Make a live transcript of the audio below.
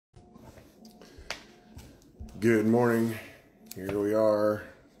Good morning. Here we are,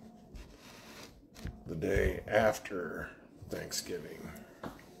 the day after Thanksgiving.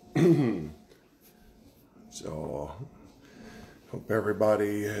 So, hope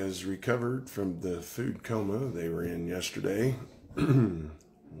everybody has recovered from the food coma they were in yesterday.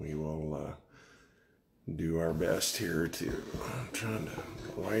 We will do our best here to, the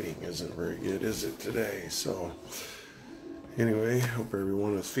lighting isn't very good, is it, today? So, anyway, hope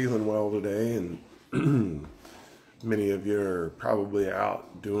everyone is feeling well today, and many of you are probably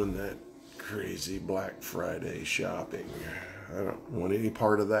out doing that crazy Black Friday shopping. I don't want any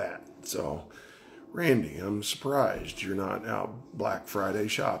part of that. So, Randy, I'm surprised you're not out Black Friday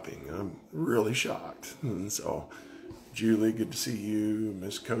shopping. I'm really shocked. And so, Julie, good to see you.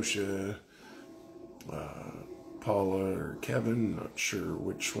 Miss Kosha, Paula or Kevin, not sure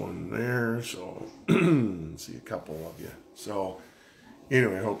which one there. So, see a couple of you. So,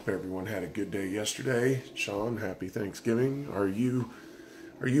 anyway, hope everyone had a good day yesterday. Sean, happy Thanksgiving. Are you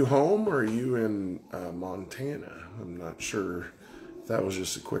home or are you in Montana? I'm not sure if that was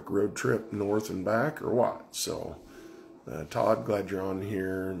just a quick road trip north and back or what. So, Todd, glad you're on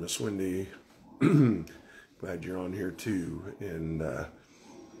here. Miss Wendy, glad you're on here too. And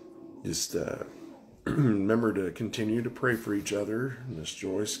just remember to continue to pray for each other. Miss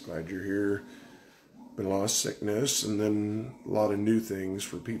Joyce, glad you're here. Been a lot of sickness, and then a lot of new things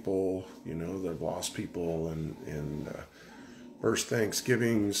for people, that have lost people, and first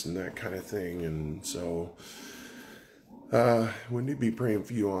Thanksgivings and that kind of thing. And so we need to be praying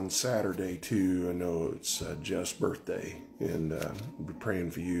for you on Saturday too. I know it's Jeff's birthday, and we'll be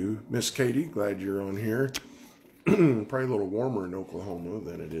praying for you. Miss Katie, glad you're on here. Probably a little warmer in Oklahoma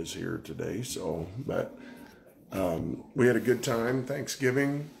than it is here today. So, but we had a good time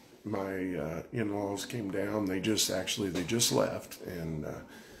Thanksgiving. My in-laws came down. They just left and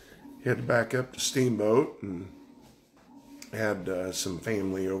headed back up to Steamboat, and had some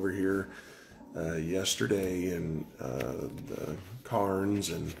family over here yesterday, and the Carnes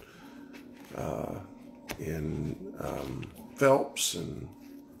and Phelps and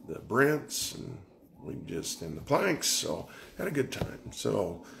the Brents, and and the Planks. So had a good time.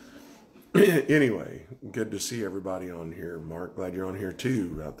 So anyway, good to see everybody on here. Mark, glad you're on here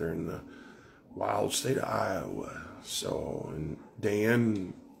too, out there in the wild state of Iowa. So, and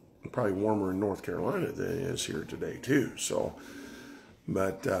Dan, probably warmer in North Carolina than it is here today too. So,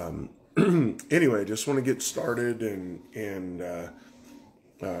 but anyway, just want to get started, and a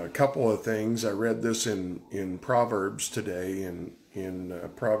couple of things. I read this in Proverbs today,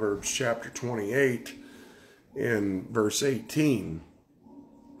 in Proverbs chapter 28 in verse 18.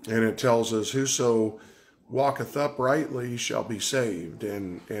 And it tells us, whoso walketh uprightly shall be saved.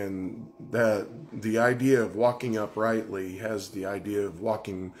 And that the idea of walking uprightly has the idea of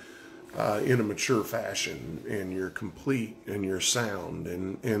walking in a mature fashion, and you're complete and you're sound.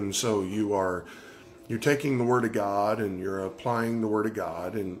 And so you're taking the Word of God and you're applying the Word of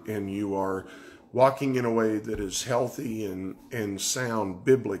God, and you are walking in a way that is healthy and sound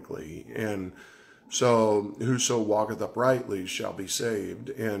biblically. And so, whoso walketh uprightly shall be saved.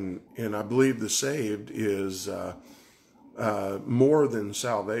 And I believe the saved is more than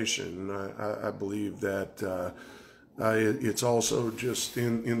salvation. I believe that it's also just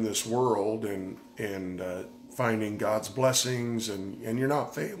in this world, and finding God's blessings, and you're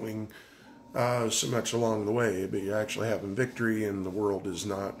not failing so much along the way, but you're actually having victory, and the world is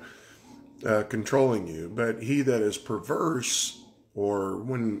not controlling you. But he that is perverse, or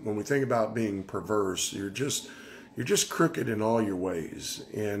when we think about being perverse, you're just crooked in all your ways,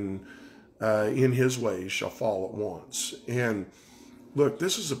 and in his ways shall fall at once. And look,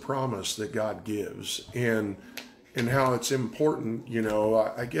 this is a promise that God gives, and how it's important.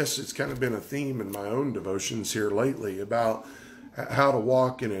 I guess it's kind of been a theme in my own devotions here lately about how to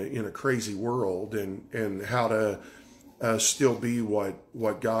walk in a crazy world, and how to still be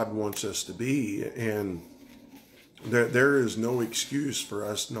what God wants us to be. And there is no excuse for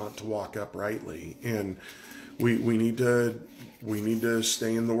us not to walk uprightly, and we need to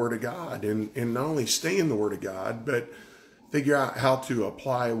stay in the Word of God, and not only stay in the Word of God, but figure out how to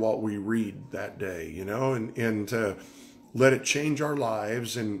apply what we read that day, and to let it change our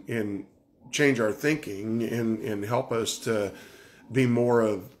lives, and change our thinking, and help us to be more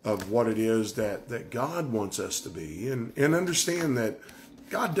of what it is that God wants us to be, and understand that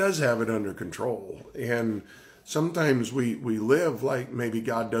God does have it under control. And sometimes we live like maybe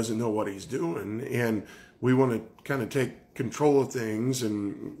God doesn't know what he's doing, and we want to kind of take control of things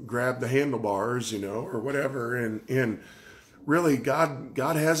and grab the handlebars, or whatever. And really God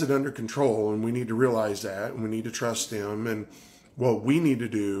has it under control, and we need to realize that, and we need to trust him. And what we need to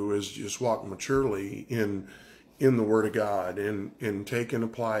do is just walk maturely in in the Word of God and take and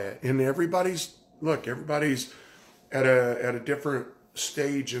apply it. And everybody's at a different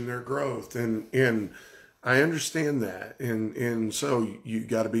stage in their growth, and I understand that, and so you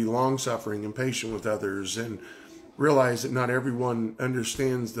got to be long suffering and patient with others, and realize that not everyone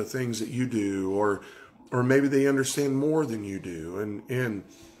understands the things that you do, or maybe they understand more than you do, and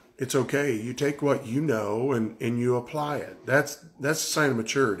it's okay. You take what you know and you apply it. That's a sign of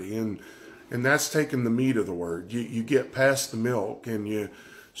maturity, and that's taking the meat of the Word. You get past the milk and you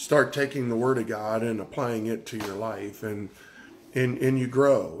start taking the Word of God and applying it to your life, and you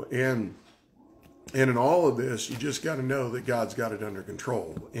grow. And in all of this, you just got to know that God's got it under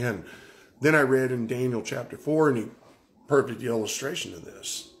control. And then I read in Daniel chapter 4, and perfect illustration of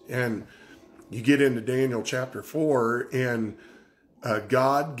this. And you get into Daniel chapter 4, and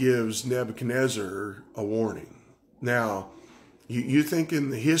God gives Nebuchadnezzar a warning. Now, you think in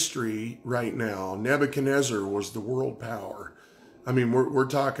the history right now, Nebuchadnezzar was the world power. I mean, we're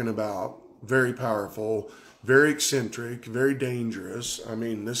talking about very powerful, very eccentric, very dangerous. I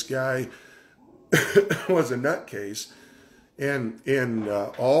mean, this guy was a nutcase, and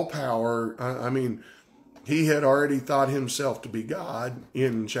all power. I mean, he had already thought himself to be God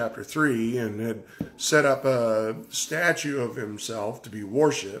in chapter 3 and had set up a statue of himself to be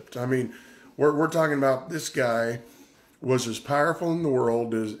worshipped. I mean, we're talking about this guy was as powerful in the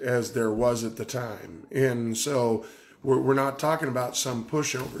world as there was at the time. And so we're not talking about some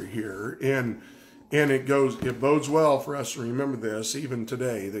pushover here. And it bodes well for us to remember this even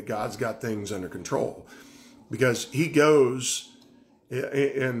today, that God's got things under control. Because he goes,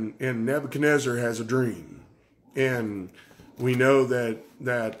 and Nebuchadnezzar has a dream. And we know that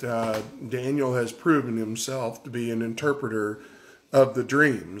Daniel has proven himself to be an interpreter of the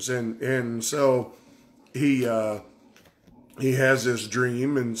dreams. And so he has this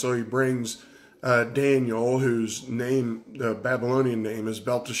dream, and so he brings Daniel, whose name, the Babylonian name, is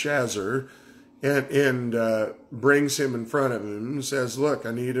Belteshazzar, and brings him in front of him and says, look,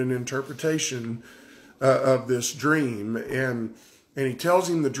 I need an interpretation of this dream. And he tells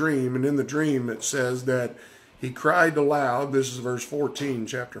him the dream, and in the dream it says that he cried aloud, this is verse 14,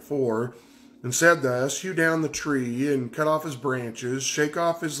 chapter 4, and said thus, hew down the tree and cut off his branches, shake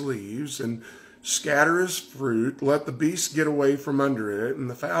off his leaves, and scatter his fruit, let the beasts get away from under it, and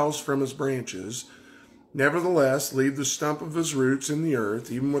the fowls from his branches. Nevertheless, leave the stump of his roots in the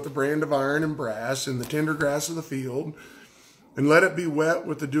earth, even with the brand of iron and brass, and the tender grass of the field, and let it be wet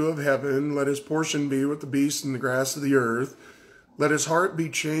with the dew of heaven, let his portion be with the beasts and the grass of the earth. Let his heart be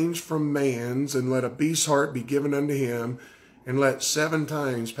changed from man's, and let a beast's heart be given unto him, and let 7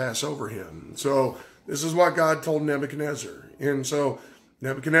 times pass over him. So this is what God told Nebuchadnezzar. And so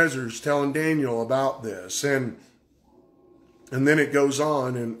Nebuchadnezzar's telling Daniel about this, and then it goes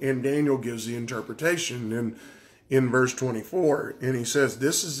on, and Daniel gives the interpretation in verse 24, and he says,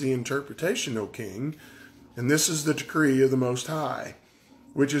 this is the interpretation, O king, and this is the decree of the Most High,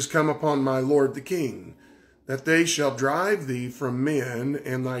 which is come upon my lord the king, that they shall drive thee from men,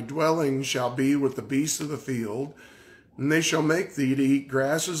 and thy dwelling shall be with the beasts of the field, and they shall make thee to eat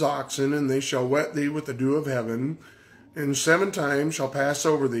grass as oxen, and they shall wet thee with the dew of heaven, and 7 times shall pass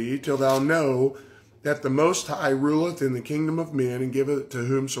over thee, till thou know that the Most High ruleth in the kingdom of men, and giveth it to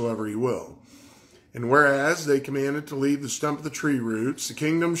whomsoever he will. And whereas they commanded to leave the stump of the tree roots, the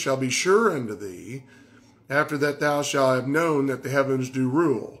kingdom shall be sure unto thee, after that thou shalt have known that the heavens do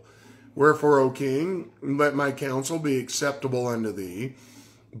rule. Wherefore, O king, let my counsel be acceptable unto thee.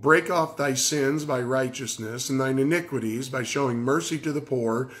 Break off thy sins by righteousness, and thine iniquities by showing mercy to the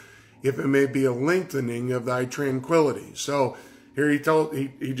poor, if it may be a lengthening of thy tranquility. So here he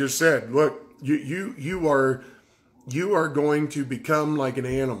just said, look, you are going to become like an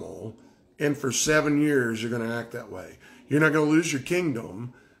animal, and for 7 years you're going to act that way. You're not going to lose your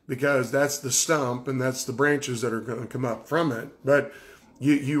kingdom, because that's the stump and that's the branches that are going to come up from it. But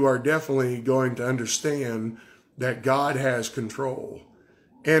you are definitely going to understand that God has control.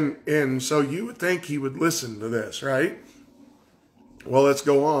 And so you would think he would listen to this, right? Well, let's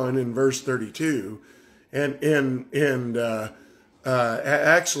go on in verse 32.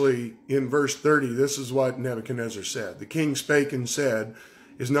 Actually, in verse 30, this is what Nebuchadnezzar said. The king spake and said,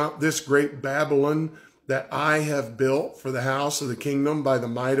 is not this great Babylon that I have built for the house of the kingdom by the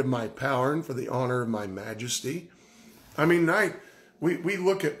might of my power and for the honor of my majesty? I mean, we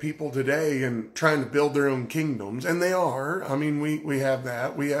look at people today and trying to build their own kingdoms, and they are. I mean, we have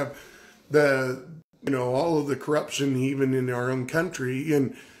that. We have all of the corruption even in our own country,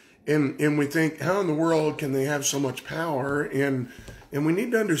 and we think, how in the world can they have so much power? And we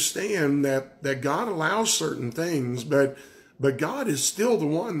need to understand that God allows certain things, but But God is still the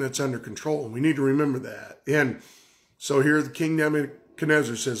one that's under control. We need to remember that. And so here the King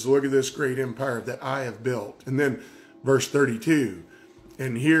Nebuchadnezzar says, look at this great empire that I have built. And then verse 32,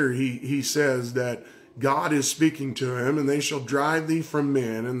 and here he says that God is speaking to him, and they shall drive thee from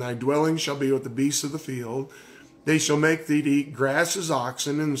men, and thy dwelling shall be with the beasts of the field. They shall make thee to eat grass as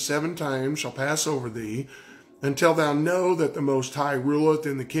oxen, and 7 times shall pass over thee, until thou know that the Most High ruleth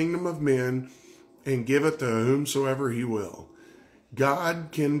in the kingdom of men, and giveth to whomsoever he will. God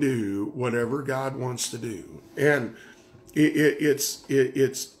can do whatever God wants to do. And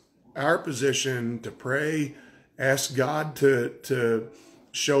it's our position to pray, ask God to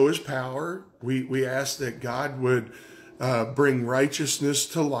show his power. We ask that God would bring righteousness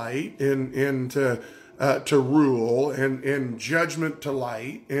to light and to rule and judgment to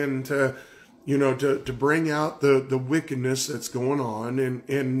light and to bring out the wickedness that's going on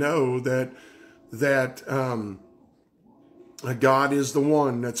and know that God is the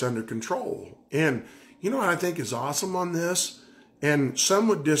one that's under control. And you know what I think is awesome on this? And some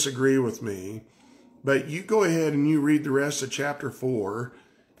would disagree with me, but you go ahead and you read the rest of chapter 4,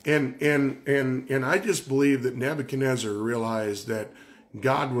 and I just believe that Nebuchadnezzar realized that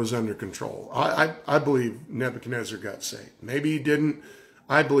God was under control. I believe Nebuchadnezzar got saved. Maybe he didn't.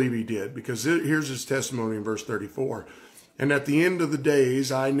 I believe he did, because here's his testimony in verse 34. And at the end of the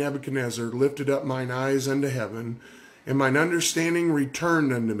days, I, Nebuchadnezzar, lifted up mine eyes unto heaven, and mine understanding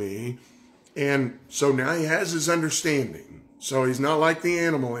returned unto me. And so now he has his understanding. So he's not like the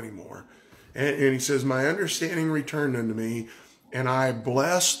animal anymore. And he says, my understanding returned unto me, and I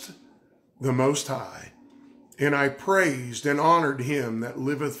blessed the Most High. And I praised and honored him that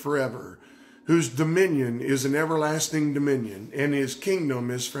liveth forever, whose dominion is an everlasting dominion, and his kingdom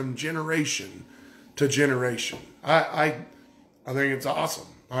is from generation to generation. I think it's awesome.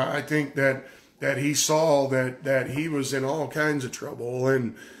 I think that he saw that he was in all kinds of trouble,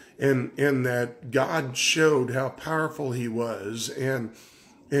 and that God showed how powerful he was, and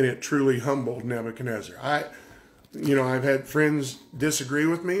it truly humbled Nebuchadnezzar. I've had friends disagree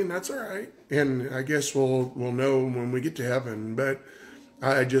with me, and that's all right. And I guess we'll know when we get to heaven. But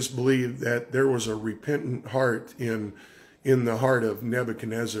I just believe that there was a repentant heart in the heart of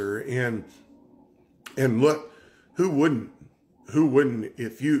Nebuchadnezzar. And look, who wouldn't? Who wouldn't?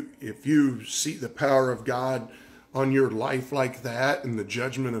 If you see the power of God on your life like that, and the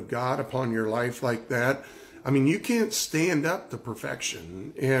judgment of God upon your life like that, I mean, you can't stand up to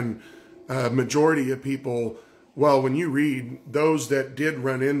perfection. And majority of people, well, when you read those that did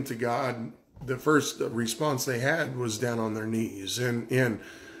run into God, the first response they had was down on their knees. And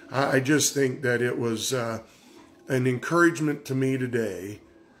I just think that it was an encouragement to me today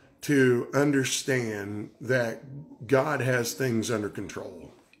to understand that God has things under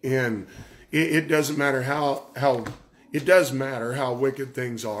control. And it doesn't matter how it does matter how wicked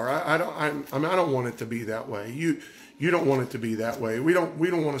things are. I don't want it to be that way. You don't want it to be that way. We don't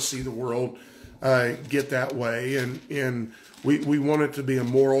want to see the world get that way. And we want it to be a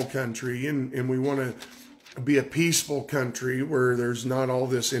moral country, and we want to be a peaceful country where there's not all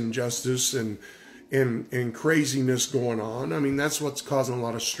this injustice and craziness going on. I mean, that's what's causing a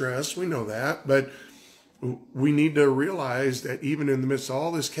lot of stress. We know that, but we need to realize that even in the midst of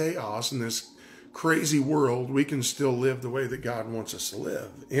all this chaos and this crazy world, we can still live the way that God wants us to live.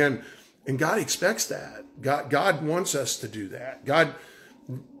 And God expects that. God wants us to do that.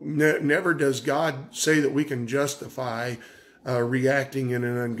 Never does God say that we can justify reacting in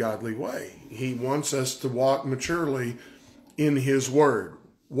an ungodly way. He wants us to walk maturely in his word,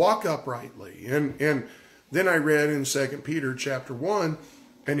 walk uprightly. And then I read in 2 Peter chapter 1,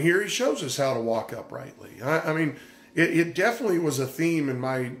 and here he shows us how to walk uprightly. I mean, it definitely was a theme in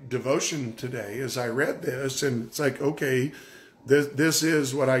my devotion today as I read this, and it's like, okay, this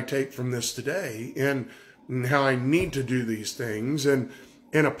is what I take from this today, and how I need to do these things and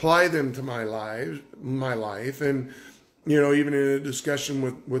apply them to my life. And even in a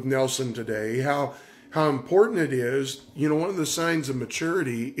discussion with Nelson today, how important it is. One of the signs of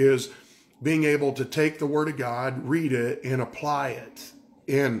maturity is being able to take the Word of God, read it, and apply it,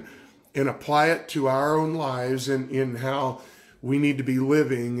 and apply it to our own lives, and in how we need to be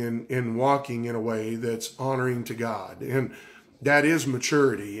living and walking in a way that's honoring to God. And that is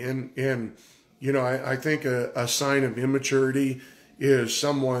maturity. And I think a sign of immaturity is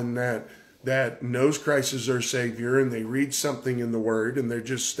someone that knows Christ as their Savior, and they read something in the Word and they're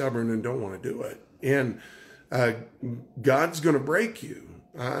just stubborn and don't want to do it. And God's going to break you.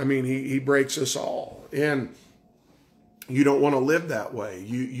 I mean, he breaks us all. And you don't want to live that way.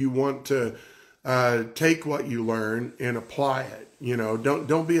 You want to take what you learn and apply it.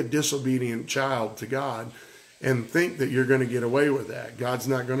 Don't be a disobedient child to God, and think that you're going to get away with that. God's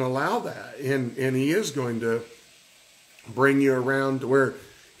not going to allow that. And he is going to bring you around to where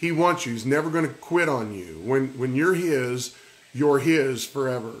he wants you. He's never going to quit on you. When you're his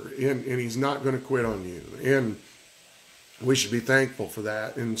forever. And he's not going to quit on you. And we should be thankful for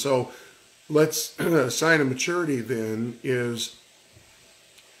that. And so let's a sign of maturity then is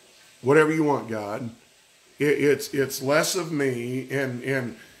whatever you want, God. It's less of me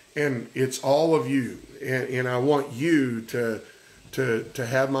and it's all of you. And I want you to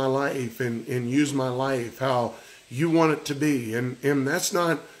have my life and use my life how you want it to be. And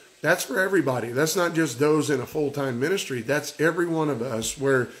that's for everybody. That's not just those in a full-time ministry. That's every one of us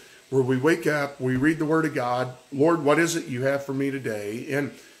where we wake up, we read the Word of God. Lord, what is it you have for me today?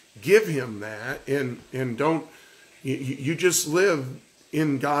 And give him that. And don't, you just live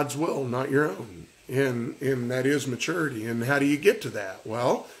in God's will, not your own. And that is maturity. And how do you get to that?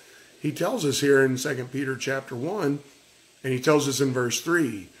 Well, he tells us here in 2 Peter chapter 1, and he tells us in verse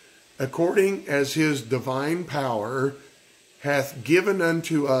 3, according as his divine power hath given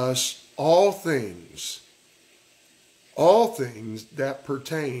unto us all things that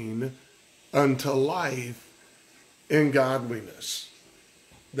pertain unto life and godliness.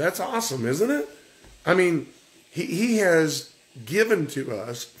 That's awesome, isn't it? I mean, he has given to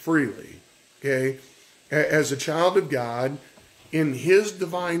us freely, okay, as a child of God in his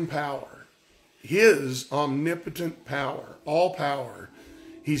divine power, his omnipotent power, all power.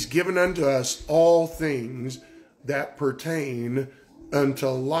 He's given unto us all things that pertain unto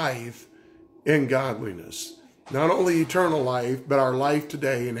life and godliness. Not only eternal life, but our life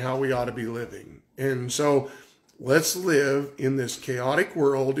today and how we ought to be living. And so let's live in this chaotic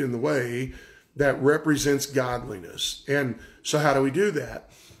world in the way that represents godliness. And so how do we do that?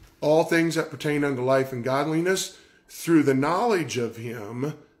 All things that pertain unto life and godliness through the knowledge of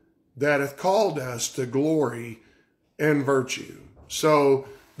him that hath called us to glory and virtue. So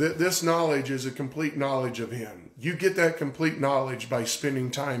this knowledge is a complete knowledge of him. You get that complete knowledge by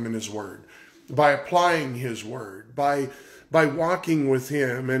spending time in his word, by applying his word, by walking with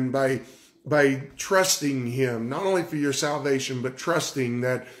him, and by trusting him, not only for your salvation, but trusting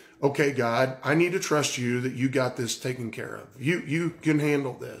that, okay, God, I need to trust you that you got this taken care of. You can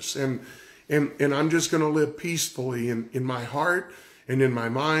handle this. And I'm just going to live peacefully in my heart and in my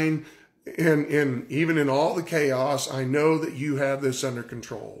mind. And even in all the chaos, I know that you have this under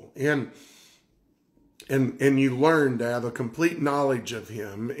control. And you learn to have a complete knowledge of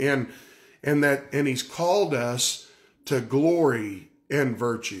him, and he's called us to glory and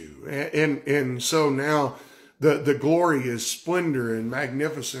virtue. And so now the glory is splendor and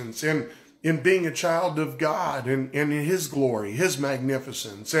magnificence, and in being a child of God and in his glory, his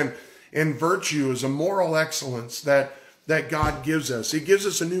magnificence, and virtue is a moral excellence that God gives us. He gives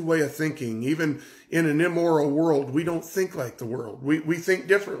us a new way of thinking. Even in an immoral world, we don't think like the world. We think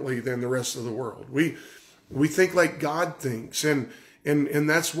differently than the rest of the world. We think like God thinks. And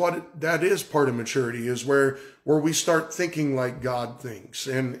that's what that is part of maturity, is where we start thinking like God thinks.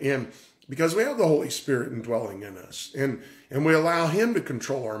 And because we have the Holy Spirit indwelling in us, and we allow him to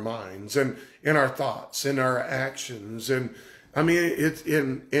control our minds and our thoughts and our actions. And I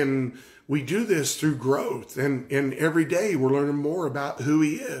mean, we do this through growth, and every day we're learning more about who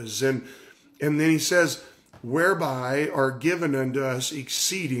he is. And then he says, whereby are given unto us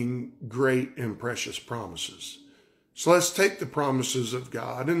exceeding great and precious promises. So let's take the promises of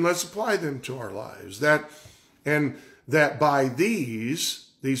God and let's apply them to our lives. That by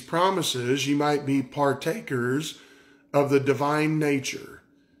these promises, you might be partakers of the divine nature,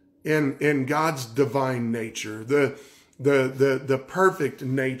 and God's divine nature, the perfect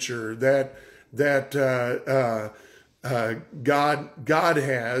nature that God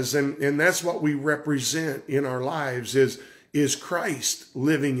has, and that's what we represent in our lives is Christ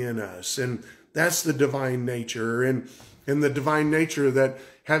living in us, and that's the divine nature, and the divine nature that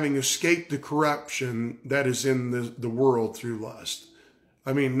having escaped the corruption that is in the world through lust.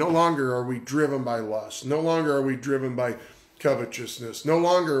 I mean, no longer are we driven by lust. No longer are we driven by covetousness. No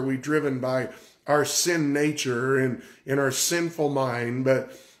longer are we driven by our sin nature and our sinful mind,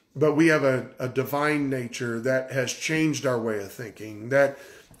 but we have a divine nature that has changed our way of thinking, that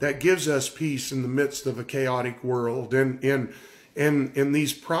gives us peace in the midst of a chaotic world, and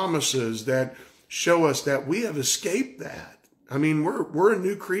these promises that show us that we have escaped that. I mean, we're a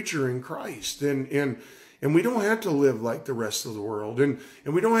new creature in Christ, and we don't have to live like the rest of the world, and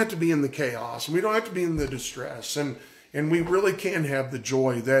we don't have to be in the chaos, and we don't have to be in the distress, and we really can have the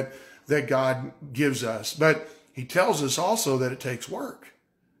joy that God gives us. But he tells us also that it takes work,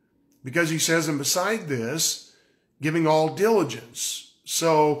 because he says, and beside this, giving all diligence.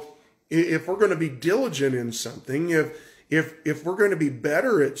 So if we're going to be diligent in something, if we're going to be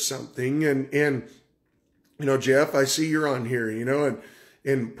better at something, and Jeff, I see you're on here,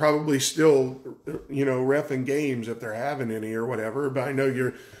 and probably still, reffing games if they're having any or whatever, but I know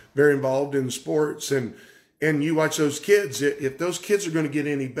you're very involved in sports, and you watch those kids. If those kids are going to get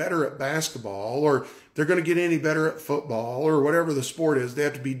any better at basketball, or they're going to get any better at football, or whatever the sport is, they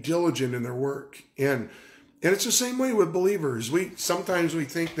have to be diligent in their work. And it's the same way with believers. Sometimes we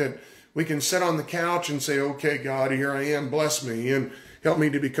think that we can sit on the couch and say, okay, God, here I am, bless me, and help me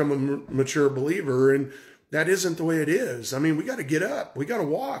to become a mature believer. And that isn't the way it is. I mean, we got to get up. We got to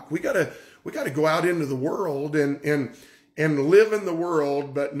walk. We got to go out into the world and live in the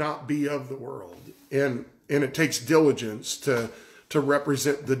world, but not be of the world. And it takes diligence to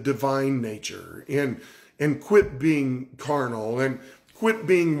represent the divine nature, and quit being carnal, and quit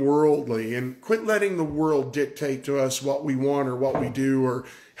being worldly, and quit letting the world dictate to us what we want or what we do or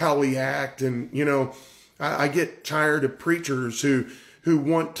how we act. And, I get tired of preachers who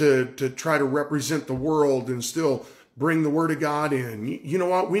want to try to represent the world and still bring the word of God in. You know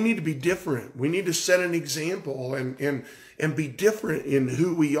what? We need to be different. We need to set an example and be different in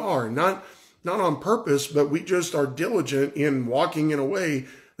who we are. Not on purpose, but we just are diligent in walking in a way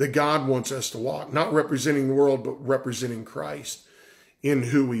that God wants us to walk. Not representing the world, but representing Christ in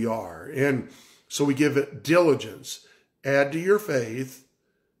who we are. And so we give it diligence. Add to your faith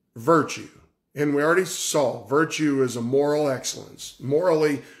virtue. And we already saw virtue is a moral excellence.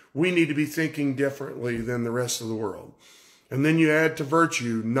 Morally, we need to be thinking differently than the rest of the world. And then you add to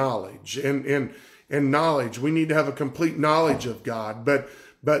virtue knowledge. And knowledge, we need to have a complete knowledge of God. But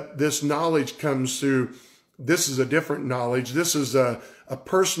this knowledge comes through, this is a different knowledge. This is a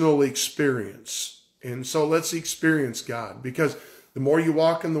personal experience. And so let's experience God, because the more you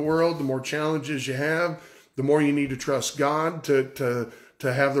walk in the world, the more challenges you have, the more you need to trust God to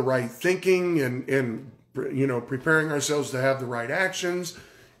have the right thinking and preparing ourselves to have the right actions.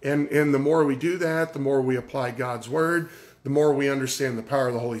 And the more we do that, the more we apply God's word, the more we understand the power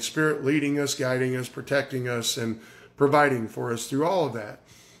of the Holy Spirit leading us, guiding us, protecting us, and providing for us through all of that.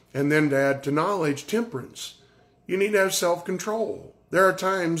 And then to add to knowledge, temperance. You need to have self-control. There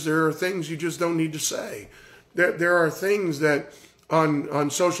are things you just don't need to say. There are things that on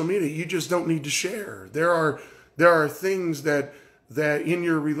social media you just don't need to share. There are things that in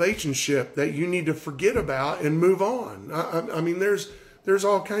your relationship that you need to forget about and move on. I mean, there's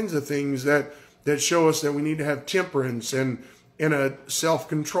all kinds of things that show us that we need to have temperance and a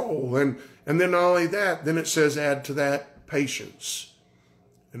self-control. And then not only that, then it says add to that patience.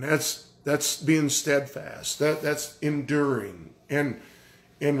 And that's being steadfast. That's enduring. And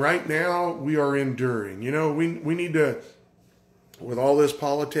right now we are enduring. We need to, with all this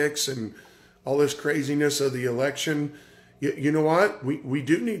politics and all this craziness of the election, you know what? We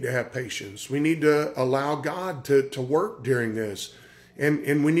do need to have patience. We need to allow God to work during this.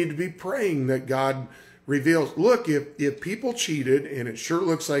 And we need to be praying that God reveals. Look, if people cheated, and it sure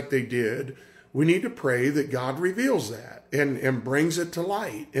looks like they did, we need to pray that God reveals that and brings it to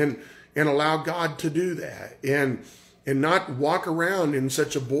light and allow God to do that. And not walk around in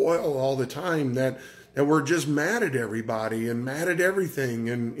such a boil all the time that we're just mad at everybody and mad at everything.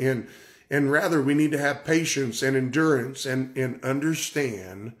 And rather, we need to have patience and endurance and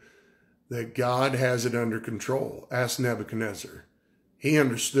understand that God has it under control. Ask Nebuchadnezzar. He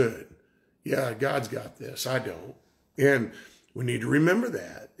understood. Yeah, God's got this. I don't. And we need to remember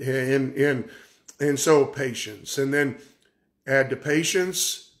that. And so patience. And then add to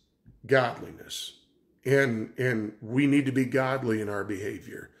patience, godliness. And we need to be godly in our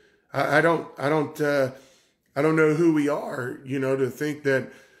behavior. I don't know who we are, to think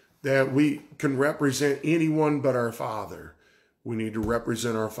that we can represent anyone but our Father. We need to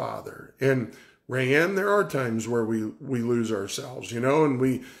represent our Father. And Rayanne, there are times where we lose ourselves, and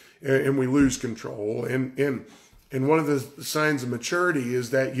we lose control. And one of the signs of maturity is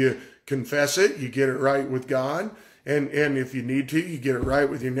that you confess it, you get it right with God, and if you need to, you get it right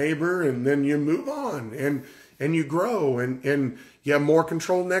with your neighbor, and then you move on and you grow and you have more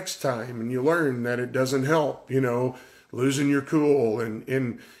control next time, and you learn that it doesn't help, losing your cool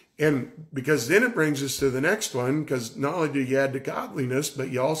and because then it brings us to the next one, because not only do you add to godliness, but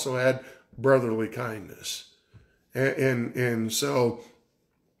you also add brotherly kindness. And so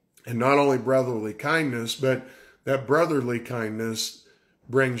not only brotherly kindness, but that brotherly kindness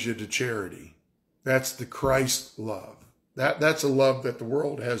brings you to charity. That's the Christ love. That's a love that the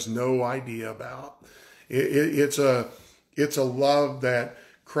world has no idea about. It's a love that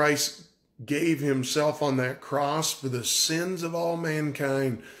Christ gave himself on that cross for the sins of all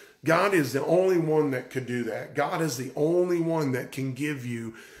mankind. God is the only one that could do that. God is the only one that can give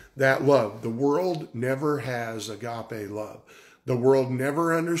you that love. The world never has agape love. The world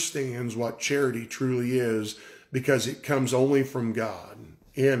never understands what charity truly is because it comes only from God.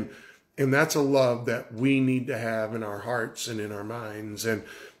 And that's a love that we need to have in our hearts and in our minds, and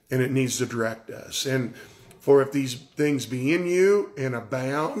it needs to direct us. And for if these things be in you and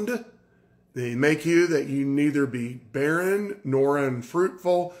abound, they make you that you neither be barren nor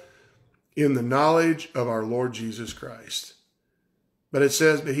unfruitful in the knowledge of our Lord Jesus Christ. But it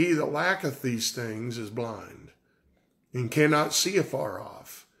says, but he that lacketh these things is blind, and cannot see afar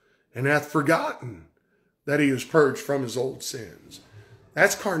off, and hath forgotten that he was purged from his old sins.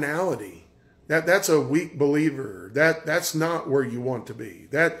 That's carnality. That's a weak believer. That's not where you want to be.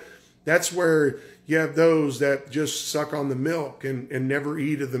 That's where you have those that just suck on the milk and never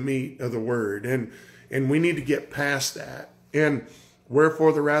eat of the meat of the word. And we need to get past that. And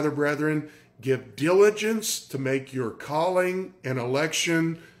wherefore the rather, brethren, give diligence to make your calling and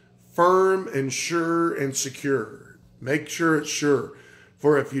election firm and sure and secure. Make sure it's sure.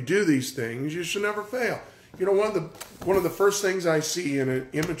 For if you do these things, you shall never fail. You know, one of the first things I see in an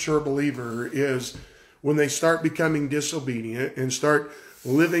immature believer is when they start becoming disobedient and start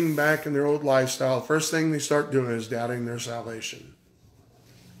living back in their old lifestyle, the first thing they start doing is doubting their salvation.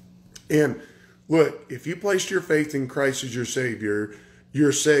 And look, if you placed your faith in Christ as your Savior,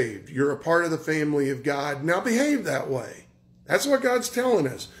 you're saved. You're a part of the family of God. Now behave that way. That's what God's telling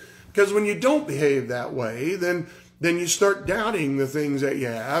us. Because when you don't behave that way, then you start doubting the things that you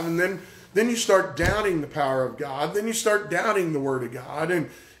have, and then you start doubting the power of God. Then you start doubting the Word of God,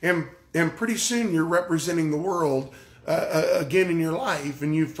 and pretty soon you're representing the world again in your life,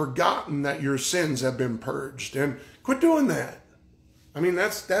 and you've forgotten that your sins have been purged. And quit doing that. I mean,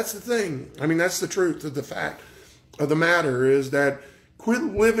 that's the thing. I mean, that's the truth of the fact of the matter is that quit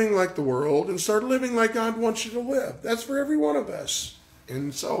living like the world and start living like God wants you to live. That's for every one of us.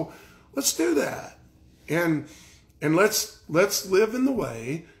 And so let's do that. And let's live in the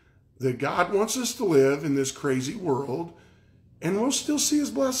way that God wants us to live in this crazy world, and we'll still see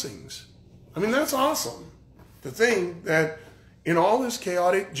his blessings. I mean, that's awesome. To think that in all this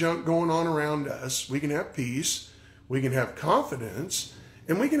chaotic junk going on around us, we can have peace, we can have confidence,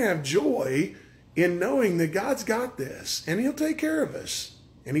 and we can have joy in knowing that God's got this, and he'll take care of us,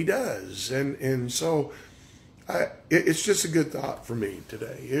 and he does. And so it's just a good thought for me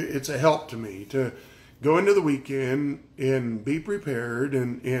today. It's a help to me to go into the weekend and be prepared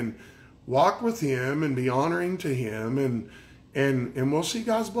and walk with him and be honoring to him, and we'll see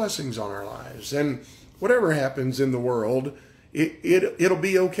God's blessings on our lives. And whatever happens in the world, it'll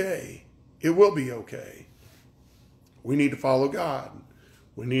be okay. It will be okay. We need to follow God.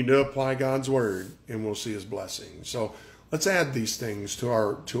 We need to apply God's word, and we'll see his blessings. So let's add these things to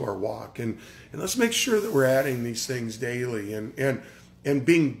our walk, and let's make sure that we're adding these things daily and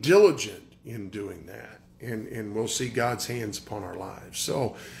being diligent in doing that. And we'll see God's hands upon our lives.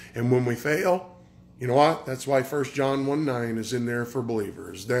 So, and when we fail, you know what? That's why 1 John 1:9 is in there for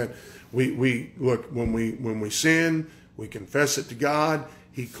believers. That we look, when we sin, we confess it to God.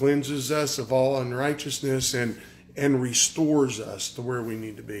 He cleanses us of all unrighteousness and restores us to where we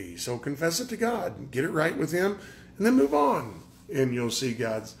need to be. So confess it to God, get it right with him, and then move on. And you'll see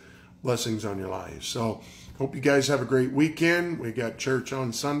God's blessings on your life. So hope you guys have a great weekend. We got church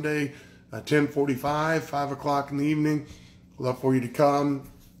on Sunday, 10:45, 5 o'clock in the evening. Love for you to come.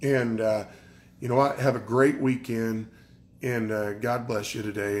 And you know what? Have a great weekend. And God bless you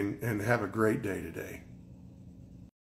today, and have a great day today.